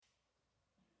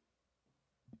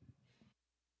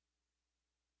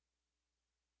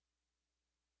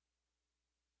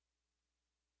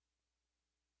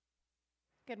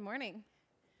Good morning.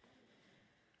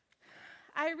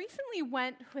 I recently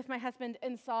went with my husband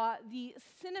and saw the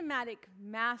cinematic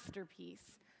masterpiece,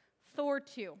 Thor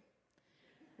 2,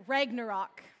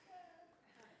 Ragnarok.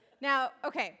 Now,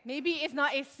 okay, maybe it's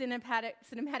not a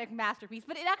cinematic masterpiece,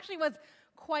 but it actually was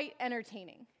quite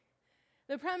entertaining.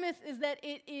 The premise is that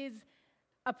it is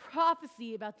a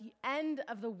prophecy about the end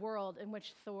of the world in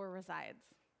which Thor resides.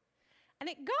 And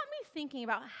it got me thinking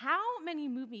about how many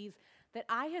movies that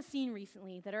I have seen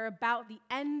recently that are about the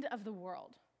end of the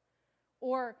world,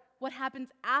 or what happens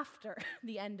after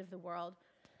the end of the world.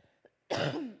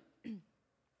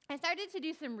 I started to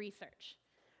do some research.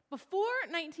 Before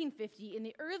 1950, in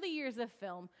the early years of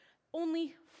film,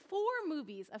 only 4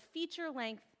 movies of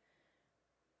feature-length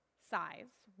size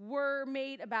were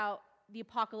made about the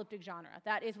apocalyptic genre.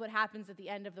 That is what happens at the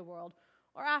end of the world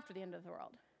or after the end of the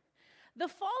world. The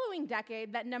following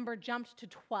decade, that number jumped to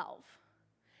 12.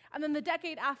 And then the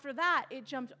decade after that, it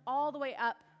jumped all the way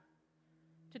up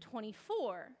to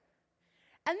 24.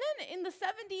 And then in the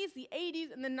 70s, the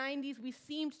 80s, and the 90s, we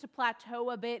seemed to plateau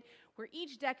a bit, where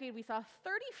each decade we saw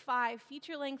 35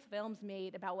 feature-length films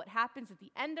made about what happens at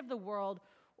the end of the world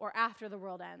or after the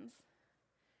world ends.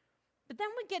 But then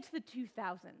we get to the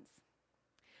 2000s.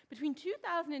 Between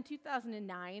 2000 and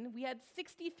 2009, we had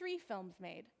 63 films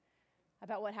made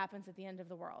about what happens at the end of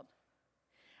the world.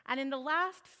 And in the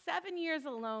last 7 years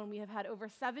alone, we have had over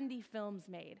 70 films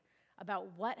made about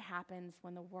what happens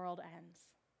when the world ends.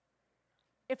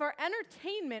 If our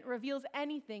entertainment reveals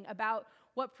anything about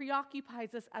what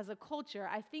preoccupies us as a culture,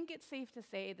 I think it's safe to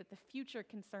say that the future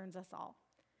concerns us all.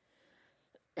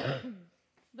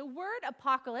 The word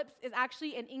apocalypse is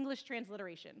actually an English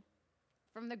transliteration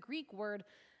from the Greek word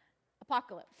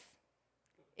apocalypse.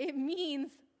 It means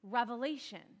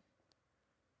revelation.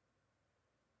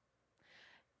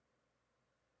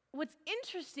 What's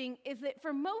interesting is that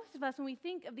for most of us, when we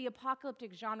think of the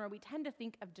apocalyptic genre, we tend to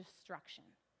think of destruction.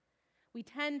 We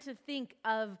tend to think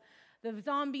of the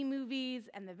zombie movies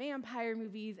and the vampire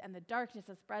movies and the darkness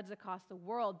that spreads across the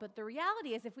world. But the reality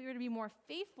is, if we were to be more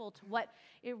faithful to what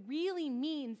it really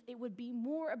means, it would be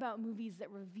more about movies that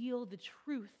reveal the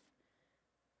truth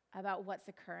about what's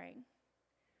occurring.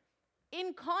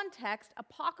 In context,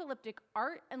 apocalyptic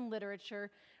art and literature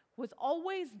was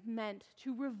always meant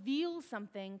to reveal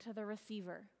something to the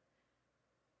receiver.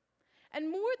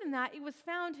 And more than that, it was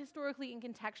found historically and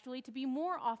contextually to be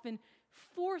more often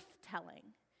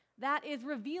forthtelling. That is,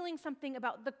 revealing something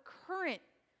about the current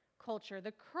culture,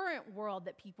 the current world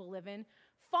that people live in,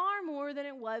 far more than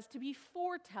it was to be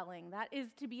foretelling. That is,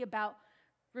 to be about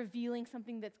revealing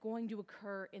something that's going to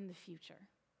occur in the future.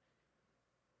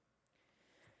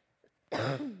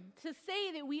 To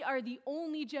say that we are the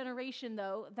only generation,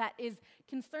 though, that is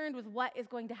concerned with what is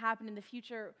going to happen in the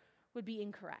future would be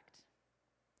incorrect.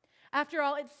 After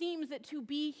all, it seems that to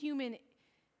be human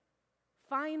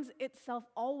finds itself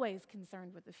always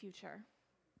concerned with the future.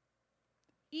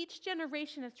 Each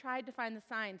generation has tried to find the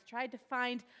signs, tried to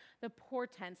find the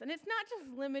portents. And it's not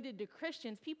just limited to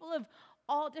Christians. People of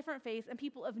all different faiths and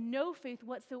people of no faith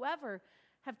whatsoever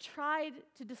have tried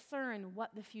to discern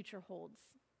what the future holds,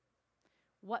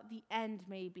 what the end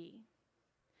may be.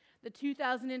 The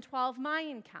 2012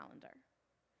 Mayan calendar,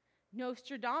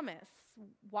 Nostradamus,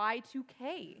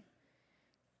 Y2K.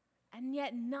 And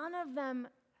yet none of them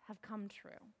have come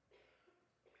true.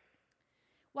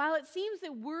 While it seems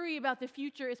that worry about the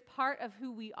future is part of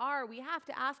who we are, we have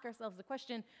to ask ourselves the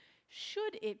question,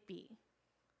 should it be?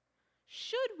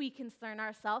 Should we concern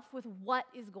ourselves with what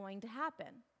is going to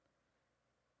happen?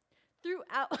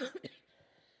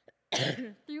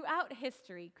 Throughout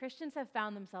history, Christians have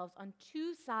found themselves on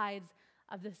 2 sides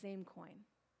of the same coin.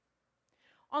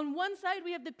 On one side,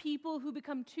 we have the people who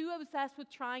become too obsessed with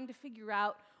trying to figure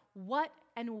out what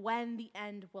and when the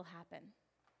end will happen.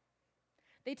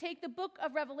 They take the book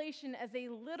of Revelation as a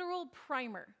literal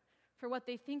primer for what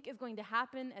they think is going to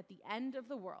happen at the end of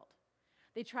the world.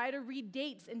 They try to read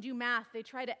dates and do math. They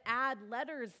try to add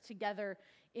letters together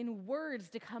in words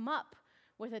to come up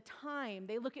with a time.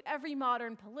 They look at every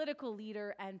modern political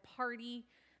leader and party.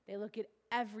 They look at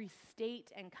every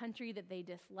state and country that they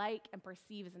dislike and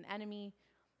perceive as an enemy.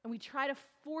 And we try to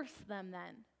force them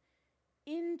then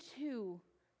into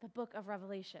the book of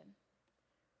Revelation,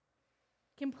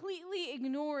 completely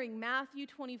ignoring Matthew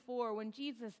 24 when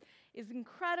Jesus is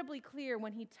incredibly clear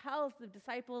when he tells the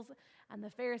disciples and the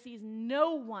Pharisees,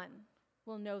 no one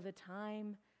will know the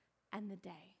time and the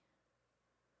day.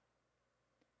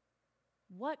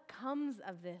 What comes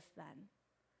of this then?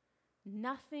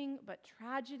 Nothing but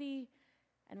tragedy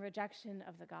and rejection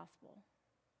of the gospel.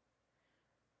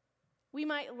 We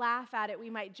might laugh at it, we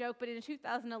might joke, but in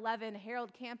 2011,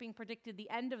 Harold Camping predicted the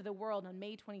end of the world on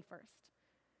May 21st.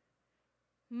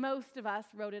 Most of us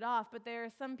wrote it off, but there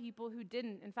are some people who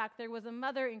didn't. In fact, there was a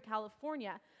mother in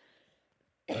California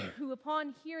who,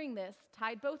 upon hearing this,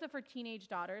 tied both of her teenage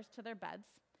daughters to their beds,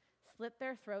 slit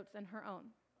their throats and her own,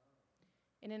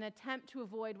 in an attempt to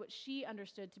avoid what she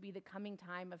understood to be the coming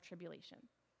time of tribulation.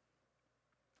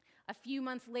 A few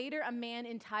months later, a man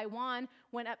in Taiwan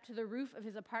went up to the roof of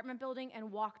his apartment building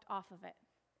and walked off of it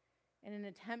in an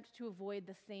attempt to avoid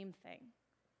the same thing.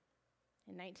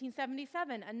 In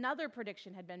 1977, another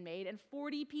prediction had been made, and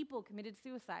 40 people committed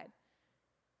suicide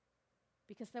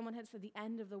because someone had said the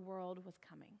end of the world was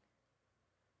coming.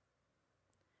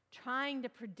 Trying to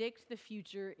predict the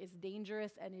future is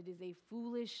dangerous, and it is a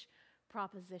foolish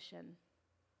proposition.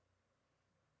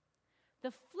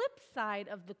 The flip side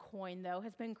of the coin, though,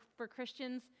 has been for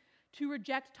Christians to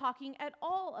reject talking at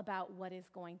all about what is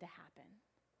going to happen.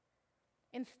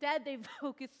 Instead, they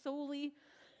focus solely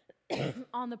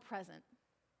on the present.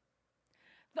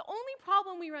 The only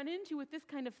problem we run into with this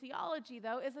kind of theology,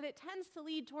 though, is that it tends to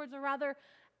lead towards a rather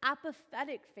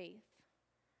apathetic faith,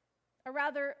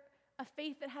 a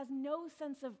faith that has no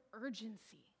sense of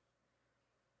urgency.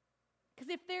 Because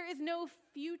if there is no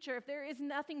future, if there is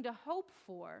nothing to hope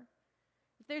for,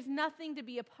 if there's nothing to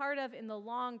be a part of in the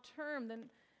long term, then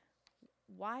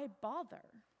why bother?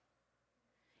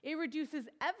 It reduces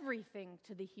everything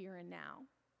to the here and now.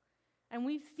 And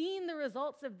we've seen the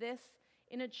results of this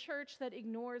in a church that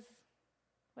ignores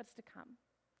what's to come.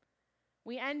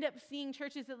 We end up seeing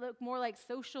churches that look more like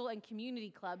social and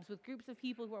community clubs with groups of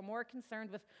people who are more concerned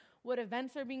with what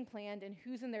events are being planned and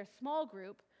who's in their small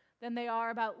group than they are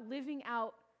about living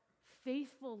out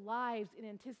faithful lives in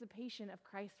anticipation of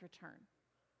Christ's return.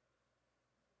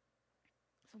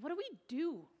 So what do we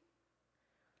do?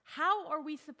 How are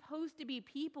we supposed to be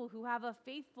people who have a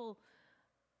faithful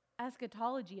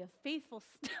eschatology, a faithful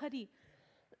study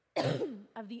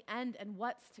of the end and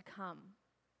what's to come?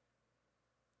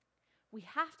 We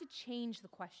have to change the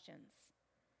questions,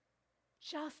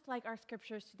 just like our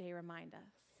scriptures today remind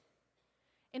us.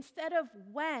 Instead of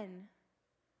when,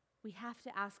 we have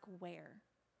to ask where.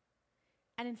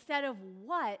 And instead of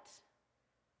what,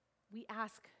 we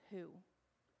ask who.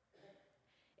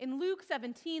 In Luke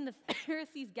 17, the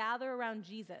Pharisees gather around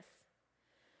Jesus.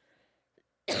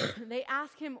 They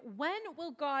ask him, when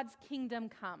will God's kingdom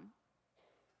come?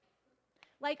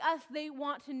 Like us, they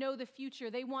want to know the future.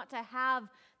 They want to have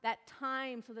that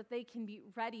time so that they can be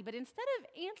ready. But instead of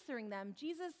answering them,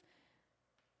 Jesus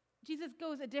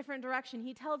goes a different direction.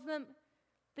 He tells them,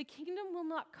 the kingdom will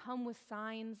not come with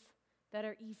signs that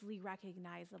are easily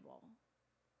recognizable.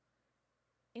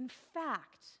 In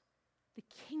fact, the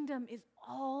kingdom is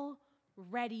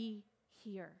already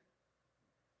here.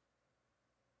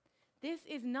 This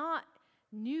is not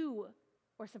new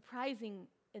or surprising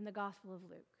in the Gospel of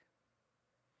Luke.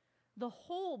 The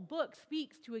whole book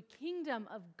speaks to a kingdom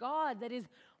of God that is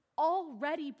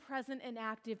already present and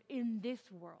active in this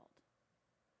world.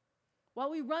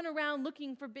 While we run around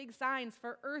looking for big signs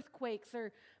for earthquakes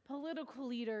or political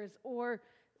leaders or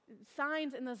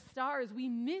signs in the stars, we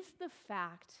miss the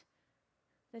fact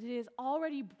that it is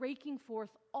already breaking forth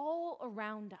all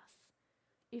around us,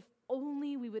 if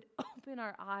only we would open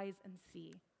our eyes and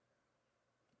see.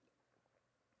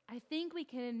 I think we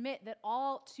can admit that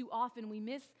all too often we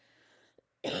miss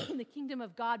the kingdom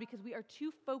of God because we are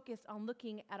too focused on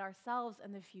looking at ourselves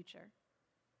and the future.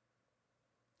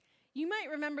 You might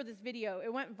remember this video.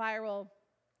 It went viral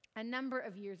a number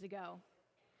of years ago.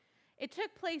 It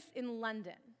took place in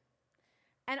London.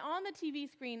 And on the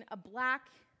TV screen, a black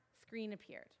screen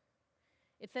appeared.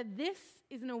 It said, "This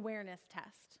is an awareness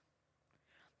test."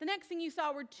 The next thing you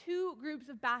saw were two groups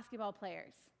of basketball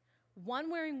players, one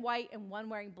wearing white and one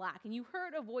wearing black. And you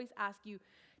heard a voice ask you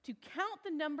to count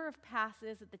the number of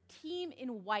passes that the team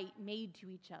in white made to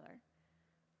each other.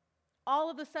 All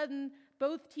of a sudden,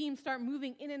 both teams start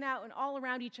moving in and out and all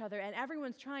around each other, and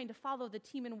everyone's trying to follow the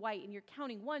team in white, and you're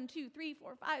counting 1, 2, 3,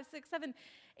 4, 5, 6, 7,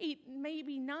 8,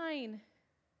 maybe 9.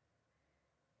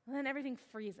 And then everything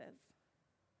freezes.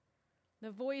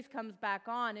 The voice comes back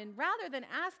on, and rather than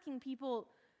asking people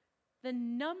the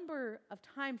number of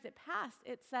times it passed,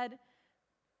 it said,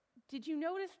 "Did you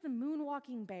notice the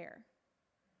moonwalking bear?"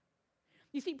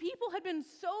 You see, people had been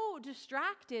so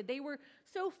distracted. They were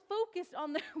so focused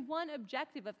on their one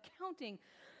objective of counting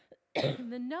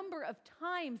the number of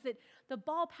times that the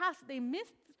ball passed. They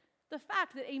missed the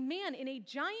fact that a man in a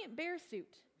giant bear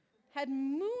suit had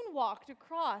moonwalked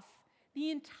across the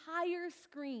entire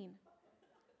screen,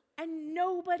 and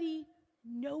nobody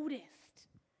noticed.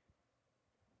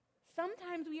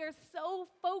 Sometimes we are so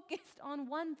focused on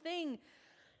one thing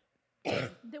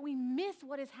that we miss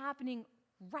what is happening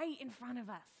right in front of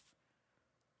us.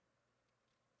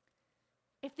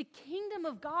 If the kingdom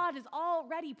of God is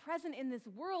already present in this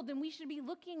world, then we should be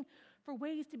looking for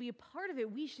ways to be a part of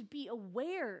it. We should be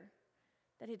aware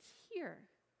that it's here.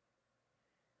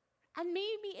 And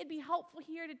maybe it'd be helpful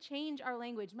here to change our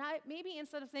language. Maybe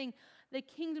instead of saying the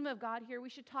kingdom of God here, we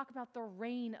should talk about the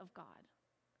reign of God.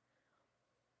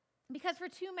 Because for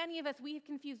too many of us, we have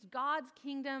confused God's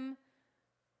kingdom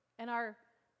and our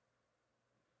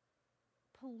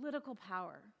political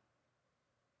power.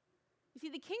 You see,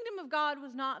 the kingdom of God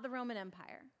was not the Roman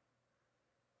Empire.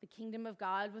 The kingdom of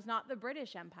God was not the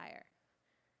British Empire.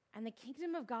 And the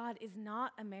kingdom of God is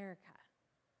not America.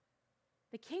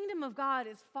 The kingdom of God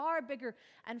is far bigger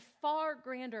and far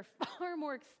grander, far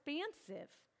more expansive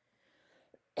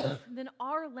than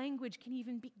our language can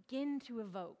even begin to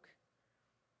evoke.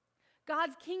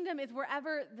 God's kingdom is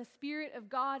wherever the Spirit of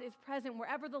God is present,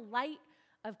 wherever the light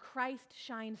of Christ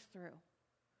shines through.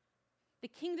 The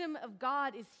kingdom of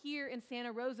God is here in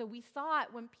Santa Rosa. We saw it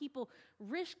when people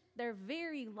risked their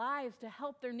very lives to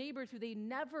help their neighbors who they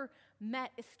never met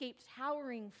escape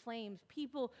towering flames,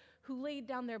 people who laid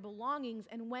down their belongings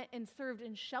and went and served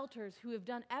in shelters, who have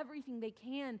done everything they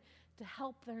can to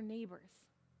help their neighbors.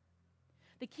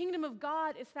 The kingdom of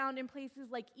God is found in places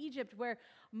like Egypt, where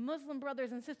Muslim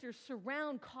brothers and sisters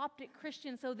surround Coptic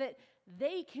Christians so that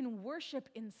they can worship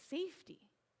in safety.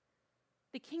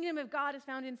 The kingdom of God is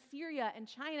found in Syria and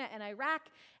China and Iraq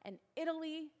and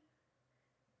Italy.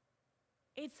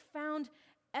 It's found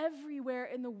everywhere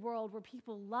in the world where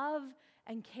people love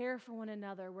and care for one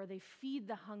another, where they feed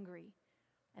the hungry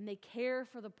and they care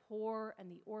for the poor and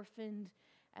the orphaned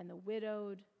and the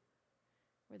widowed,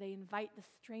 where they invite the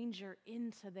stranger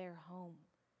into their home.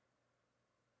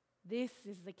 This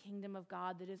is the kingdom of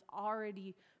God that is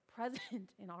already present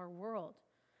in our world.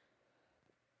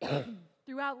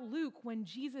 Throughout Luke, when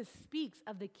Jesus speaks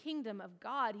of the kingdom of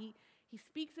God, he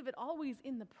speaks of it always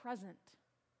in the present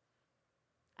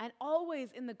and always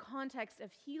in the context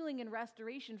of healing and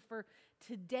restoration for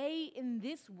today in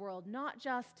this world, not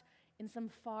just in some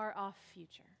far-off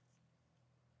future.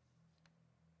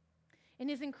 In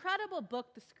his incredible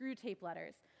book, The Screwtape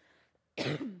Letters,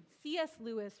 C.S.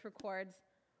 Lewis records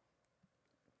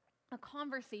a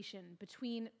conversation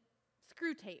between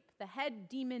Screwtape, the head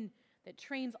demon that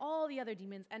trains all the other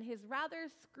demons, and his rather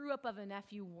screw-up of a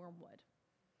nephew, Wormwood.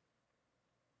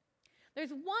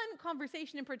 There's one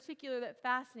conversation in particular that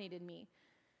fascinated me.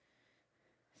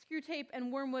 Screwtape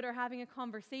and Wormwood are having a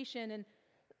conversation, and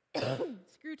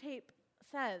Screwtape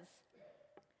says,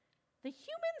 "The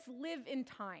humans live in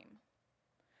time,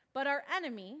 but our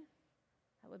enemy,"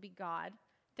 that would be God,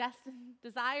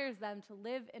 desires them to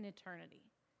live in eternity.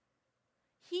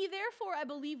 He, therefore, I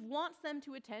believe, wants them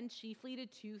to attend chiefly to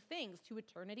two things: to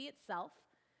eternity itself,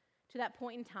 to that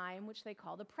point in time which they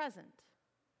call the present.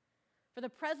 For the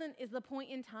present is the point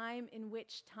in time in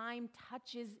which time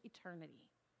touches eternity.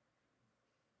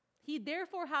 He'd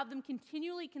therefore have them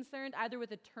continually concerned either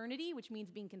with eternity, which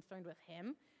means being concerned with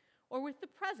him, or with the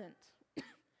present,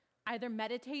 either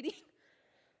meditating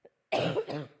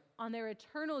on their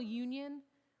eternal union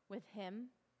with him,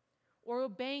 or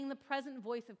obeying the present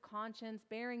voice of conscience,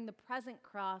 bearing the present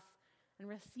cross, and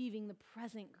receiving the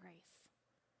present grace.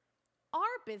 Our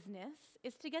business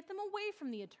is to get them away from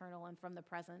the eternal and from the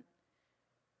present.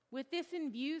 With this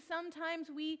in view, sometimes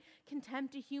we can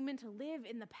tempt a human to live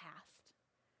in the past,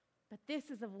 but this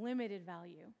is of limited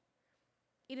value.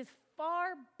 It is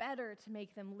far better to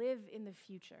make them live in the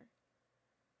future.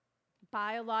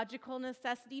 Biological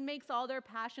necessity makes all their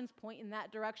passions point in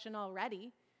that direction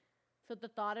already, so the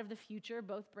thought of the future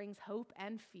both brings hope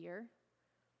and fear.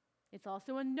 It's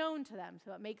also unknown to them,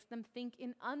 so it makes them think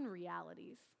in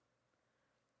unrealities.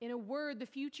 In a word, the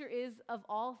future is, of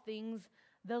all things,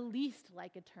 the least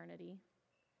like eternity.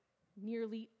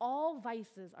 Nearly all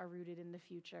vices are rooted in the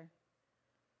future.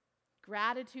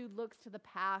 Gratitude looks to the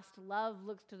past, love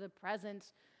looks to the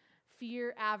present,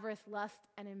 fear, avarice, lust,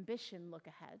 and ambition look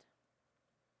ahead.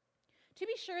 To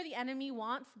be sure, the enemy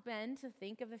wants men to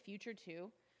think of the future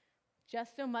too,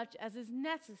 just so much as is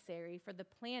necessary for the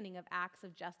planning of acts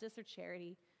of justice or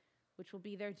charity, which will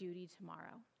be their duty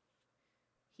tomorrow.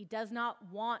 He does not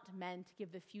want men to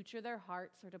give the future their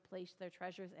hearts or to place their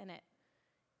treasures in it.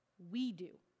 We do.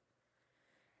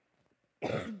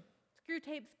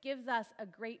 Screwtape gives us a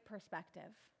great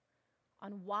perspective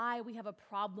on why we have a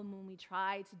problem when we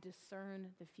try to discern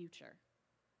the future,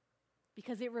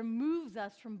 because it removes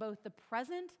us from both the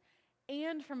present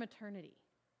and from eternity.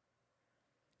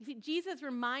 You see, Jesus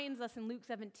reminds us in Luke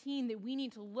 17 that we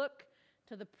need to look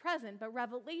to the present, but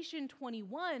Revelation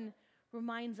 21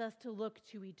 reminds us to look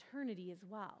to eternity as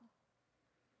well.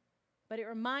 But it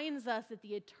reminds us that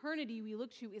the eternity we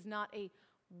look to is not a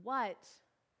what,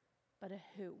 but a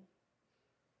who.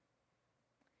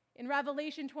 In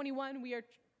Revelation 21, we are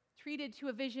treated to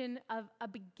a vision of a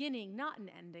beginning, not an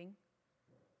ending.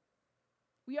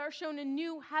 We are shown a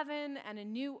new heaven and a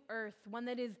new earth, one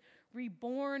that is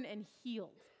reborn and healed.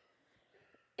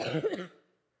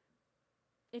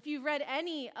 If you've read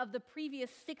any of the previous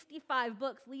 65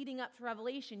 books leading up to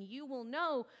Revelation, you will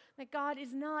know that God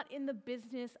is not in the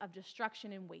business of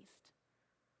destruction and waste.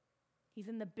 He's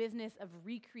in the business of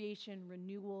recreation,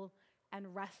 renewal,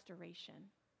 and restoration.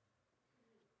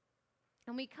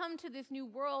 And we come to this new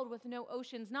world with no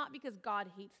oceans, not because God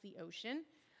hates the ocean,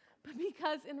 but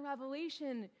because in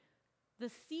Revelation,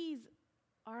 the seas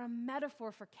are a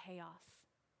metaphor for chaos.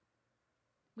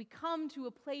 We come to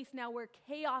a place now where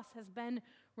chaos has been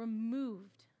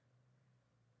removed,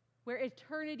 where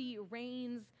eternity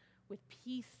reigns with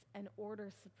peace and order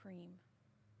supreme.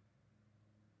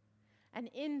 And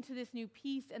into this new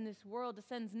peace and this world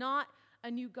descends not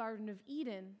a new Garden of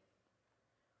Eden,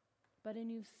 but a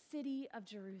new city of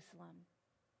Jerusalem.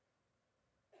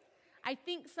 I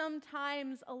think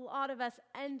sometimes a lot of us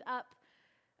end up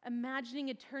imagining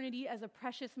eternity as a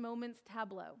precious moments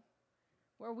tableau,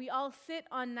 where we all sit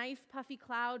on nice puffy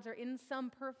clouds or in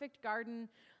some perfect garden.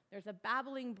 There's a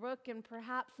babbling brook and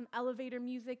perhaps some elevator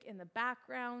music in the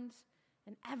background,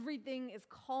 and everything is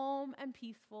calm and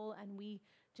peaceful, and we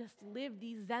just live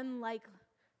these Zen-like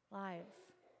lives.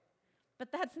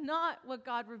 But that's not what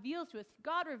God reveals to us.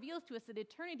 God reveals to us that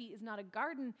eternity is not a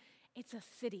garden, it's a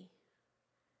city.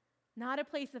 Not a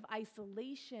place of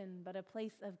isolation, but a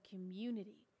place of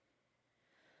community,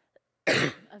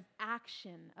 of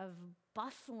action, of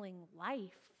bustling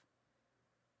life.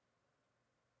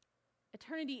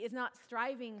 Eternity is not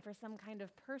striving for some kind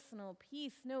of personal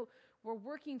peace. No, we're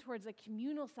working towards a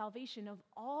communal salvation of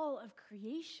all of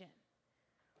creation,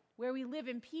 where we live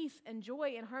in peace and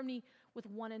joy and harmony with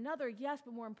one another, yes,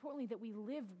 but more importantly, that we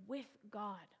live with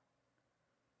God.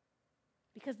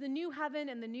 Because the new heaven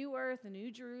and the new earth, the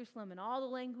new Jerusalem and all the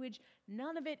language,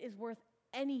 none of it is worth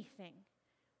anything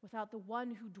without the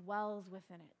one who dwells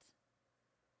within it.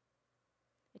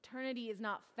 Eternity is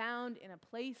not found in a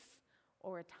place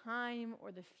or a time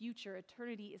or the future.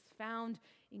 Eternity is found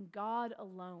in God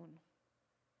alone.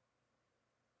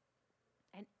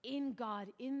 And in God,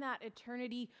 in that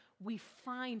eternity, we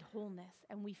find wholeness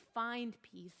and we find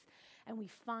peace and we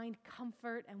find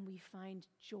comfort and we find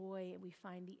joy and we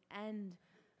find the end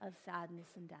of sadness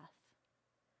and death.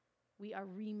 We are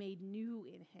remade new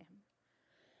in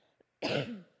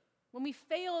Him. When we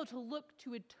fail to look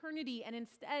to eternity and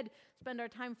instead spend our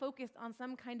time focused on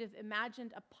some kind of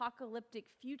imagined apocalyptic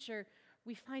future,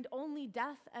 we find only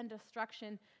death and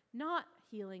destruction, not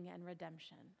healing and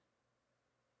redemption.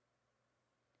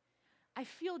 I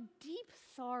feel deep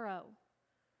sorrow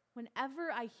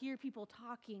whenever I hear people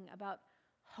talking about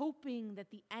hoping that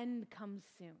the end comes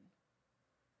soon,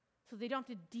 so they don't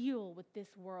have to deal with this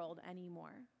world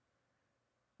anymore.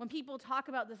 When people talk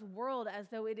about this world as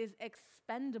though it is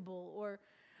expendable or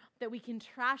that we can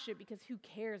trash it because who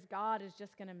cares, God is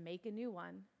just going to make a new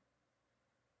one.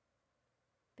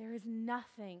 There is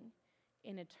nothing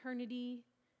in eternity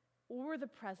or the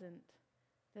present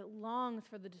that longs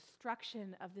for the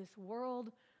destruction of this world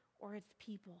or its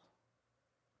people.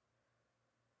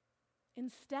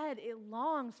 Instead, it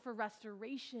longs for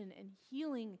restoration and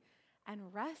healing and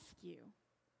rescue.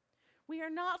 We are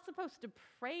not supposed to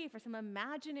pray for some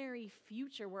imaginary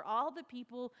future where all the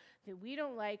people that we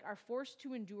don't like are forced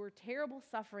to endure terrible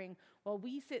suffering while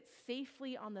we sit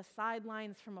safely on the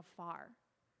sidelines from afar.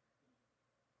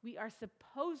 We are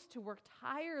supposed to work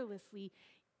tirelessly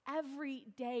every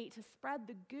day to spread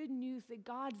the good news that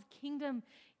God's kingdom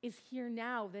is here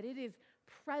now, that it is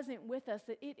present with us,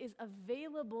 that it is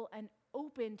available and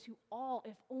open to all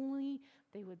if only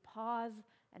they would pause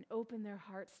and open their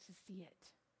hearts to see it.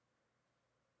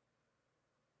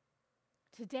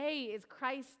 Today is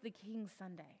Christ the King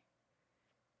Sunday.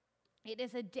 It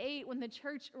is a day when the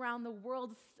church around the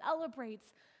world celebrates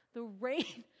the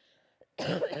reign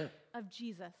of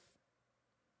Jesus.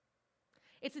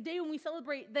 It's a day when we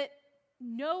celebrate that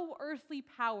no earthly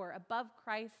power above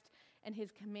Christ and his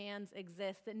commands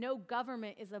exists, that no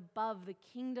government is above the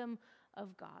kingdom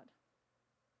of God.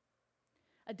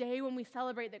 A day when we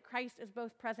celebrate that Christ is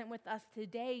both present with us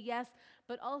today, yes,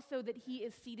 but also that he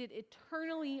is seated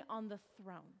eternally on the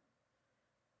throne.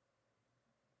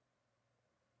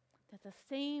 That the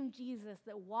same Jesus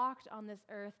that walked on this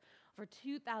earth over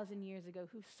 2,000 years ago,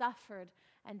 who suffered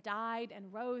and died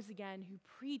and rose again, who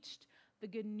preached the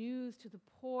good news to the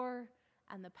poor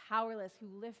and the powerless, who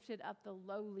lifted up the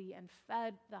lowly and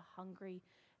fed the hungry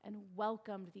and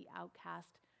welcomed the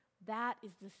outcast. That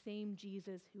is the same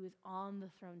Jesus who is on the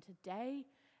throne today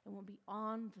and will be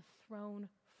on the throne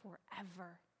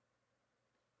forever.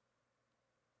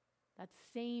 That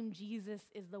same Jesus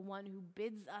is the one who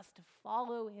bids us to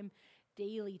follow him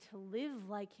daily, to live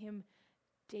like him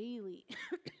daily,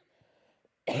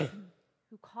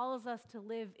 who calls us to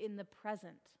live in the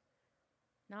present,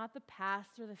 not the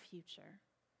past or the future,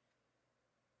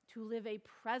 to live a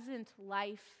present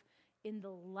life in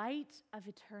the light of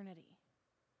eternity.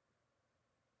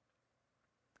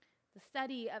 The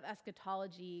study of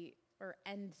eschatology, or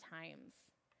end times,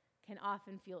 can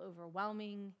often feel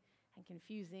overwhelming and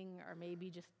confusing, or maybe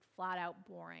just flat out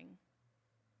boring.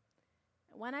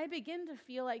 When I begin to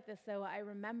feel like this, though, I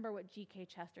remember what G.K.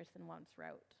 Chesterton once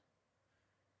wrote.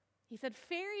 He said,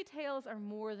 "Fairy tales are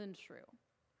more than true,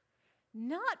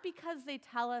 not because they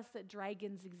tell us that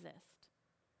dragons exist,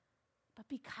 but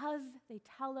because they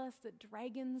tell us that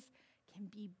dragons can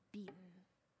be beaten."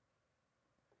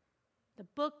 The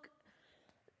book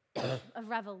of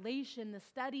Revelation, the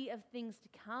study of things to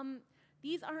come,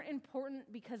 these aren't important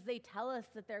because they tell us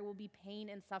that there will be pain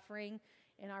and suffering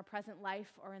in our present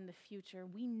life or in the future.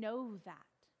 We know that.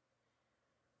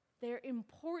 They're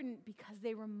important because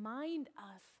they remind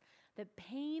us that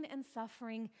pain and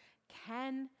suffering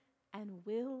can and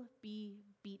will be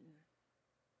beaten.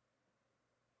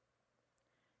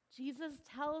 Jesus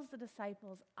tells the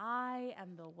disciples, "I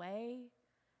am the way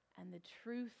and the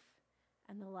truth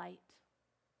and the light."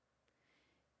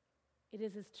 It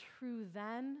is as true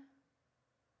then,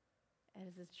 it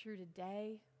is as true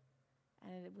today,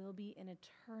 and it will be in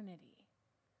eternity.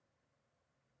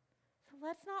 So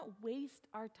let's not waste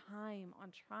our time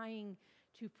on trying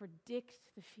to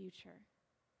predict the future.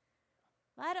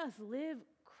 Let us live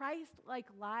Christ-like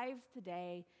lives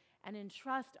today and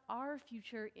entrust our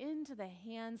future into the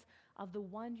hands of the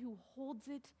one who holds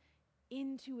it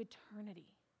into eternity.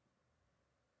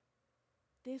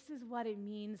 This is what it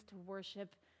means to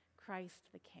worship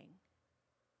Christ the King,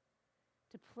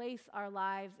 to place our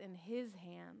lives in his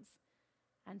hands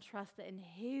and trust that in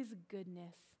his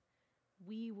goodness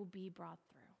we will be brought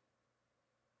through.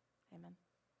 Amen.